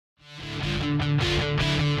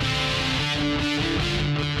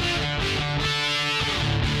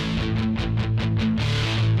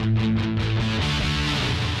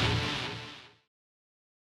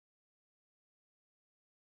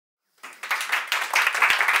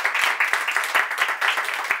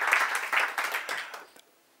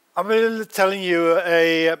I will telling you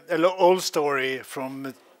a old story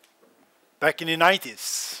from back in the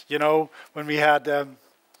 90s. You know, when we had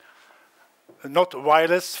not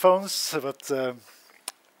wireless phones, but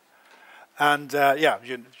yeah,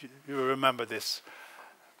 you remember this.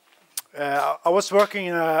 I was working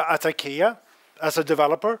at Ikea as a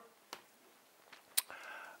developer,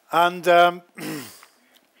 and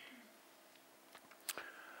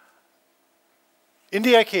in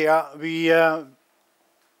the Ikea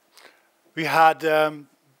we had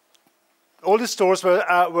all the stores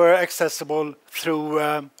were accessible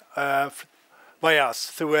through by us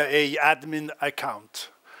through a admin account,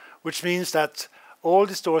 which means that all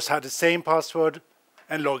the stores had the same password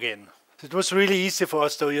and log in. So it was really easy for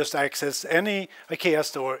us to just access any Ikea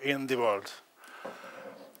store in the world.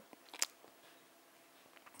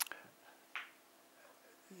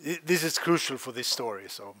 This is crucial for this story,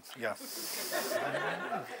 so yeah.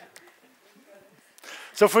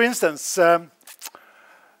 So for instance, a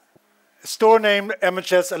store named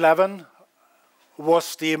MHS 11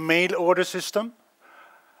 was the mail order system.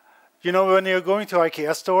 You know, when you're going to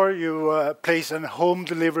IKEA store, you place a home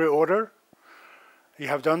delivery order. You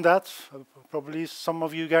have done that, probably some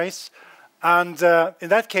of you guys. And in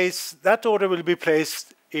that case, that order will be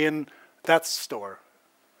placed in that store,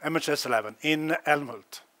 MHS 11, in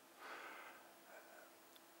Älmhult.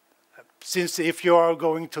 Since if you are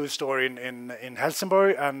going to a store in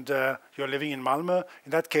Helsingborg and you're living in Malmö,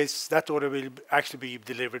 in that case, that order will actually be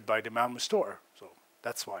delivered by the Malmö store. So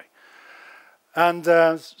that's why. And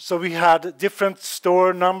so we had different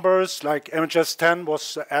store numbers, like MHS 10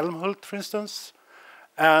 was Älmhult, for instance,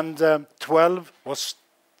 and 12 was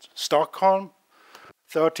Stockholm,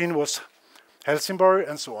 13 was Helsingborg,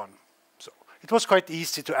 and so on. So it was quite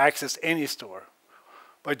easy to access any store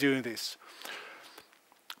by doing this.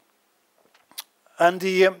 And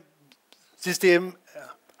since the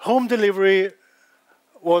home delivery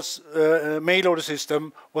was mail order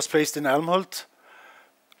system was placed in Älmhult,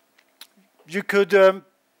 you could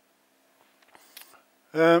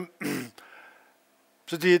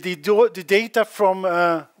so the data from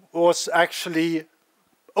was actually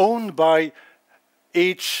owned by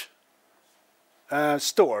each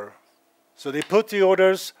store. So they put the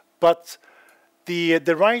orders, but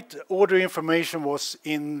the right order information was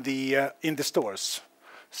in the stores.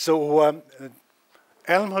 So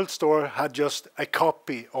Älmhult store had just a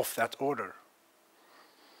copy of that order.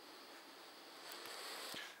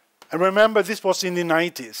 And remember, this was in the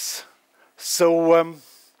 90s. So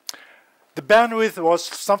the bandwidth was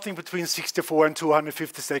something between 64 and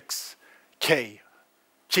 256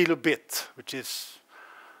 kilobit, which is,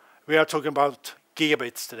 we are talking about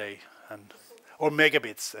gigabits today, or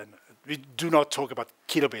megabits, and we do not talk about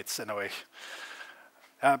kilobits in a way.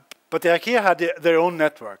 But the IKEA had their own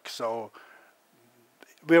network, so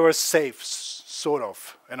we were safe, sort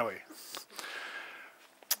of, in a way.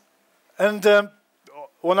 And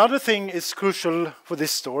one other thing is crucial for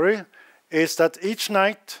this story is that each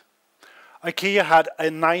night IKEA had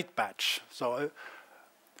a night batch. So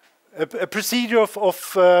a procedure of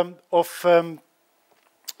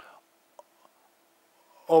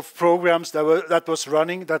programs that was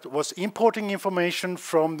running, that was importing information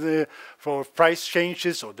for price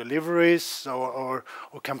changes or deliveries or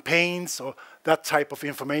campaigns or that type of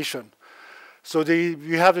information. So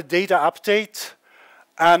you have the data update,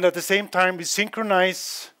 and at the same time we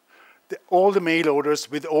synchronize all the mail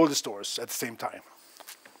orders with all the stores at the same time.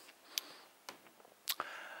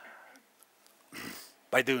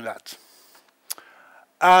 By doing that.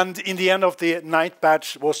 And in the end of the night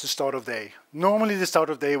batch was the start of day. Normally the start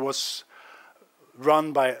of day was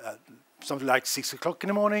run by something like 6 o'clock in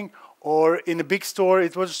the morning, or in a big store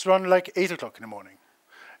it was run like 8 o'clock in the morning.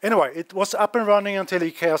 Anyway, it was up and running until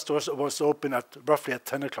IKEA stores was open at roughly at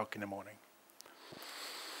 10 o'clock in the morning.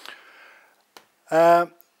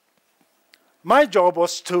 My job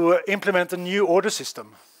was to implement a new order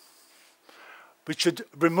system. We should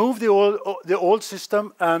remove the old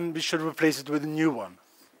system and we should replace it with a new one.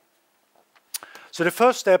 So the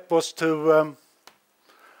first step was to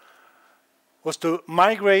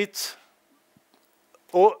migrate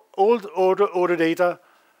old order data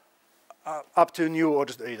up to new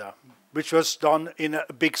order data, which was done in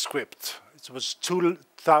a big script. It was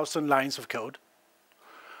 2,000 lines of code.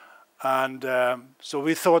 And so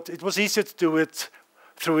we thought it was easier to do it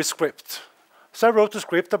through a script. So I wrote a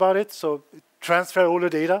script about it, so it transferred all the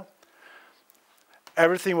data.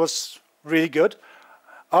 Everything was really good.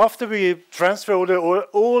 After we transferred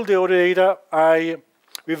all the order data,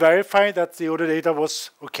 we verified that the order data was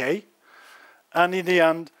okay. And in the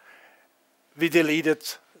end, we deleted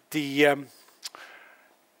the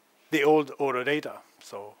old order data.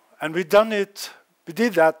 So And we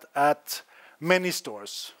did that at many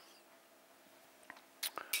stores.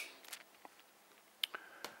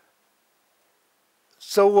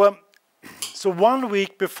 So, so 1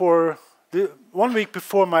 week before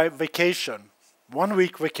my vacation, 1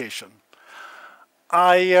 week vacation,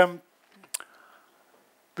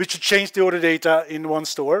 we should change the order data in one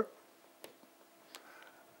store.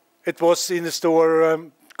 It was in a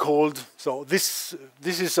store called, so this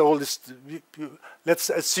is all this, let's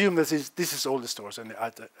assume that this is all the stores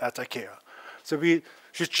at Ikea. So we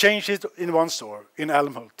should change it in one store, in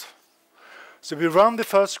Älmhult. So we run the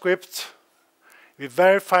first script, we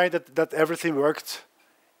verify that everything worked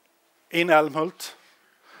in Älmhult.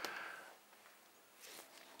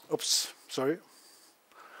 Oops, sorry.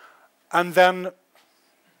 And then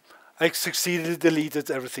I succeeded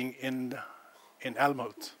deleted everything in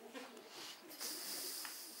Älmhult.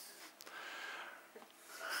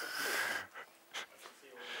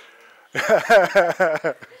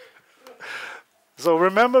 So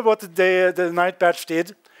remember what the night batch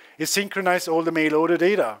did? It synchronized all the mail order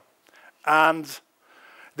data. And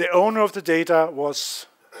the owner of the data was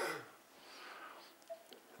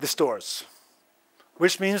the stores,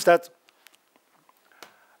 which means that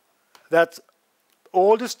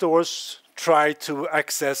all the stores try to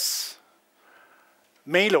access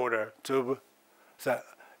mail order to say,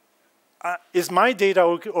 is my data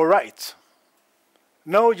all right?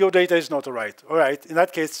 No, your data is not all right. All right, in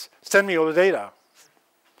that case, send me all the data.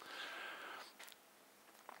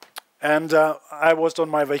 And I was on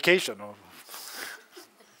my vacation.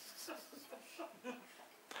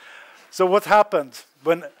 So what happened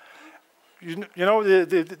when you know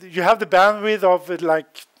you have the bandwidth of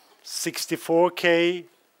like 64K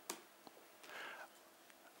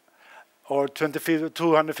or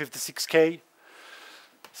 256K?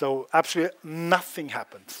 So absolutely nothing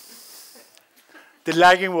happened. The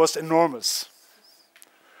lagging was enormous.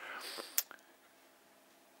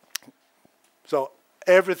 So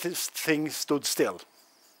everything stood still.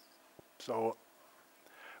 So,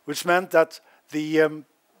 which meant that the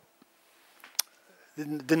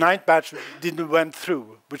night batch didn't went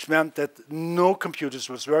through, which meant that no computers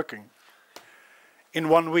was working in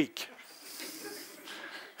 1 week.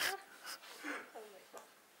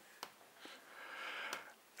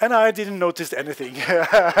 And I didn't notice anything.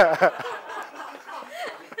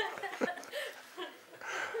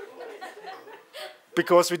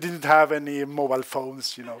 Because we didn't have any mobile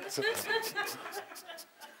phones, you know. So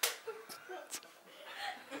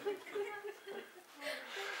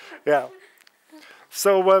yeah.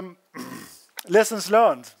 So lessons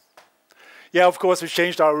learned. Yeah, of course, we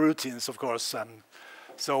changed our routines, of course. And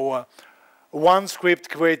so one script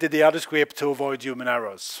created the other script to avoid human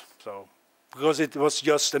errors. So because it was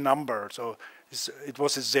just a number, so it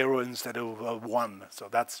was a 0 instead of a 1. So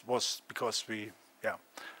that was because we, yeah.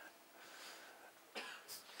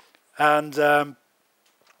 And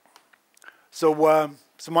so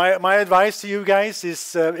my advice to you guys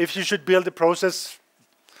is if you should build a process,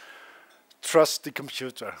 trust the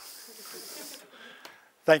computer.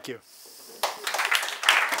 Thank you.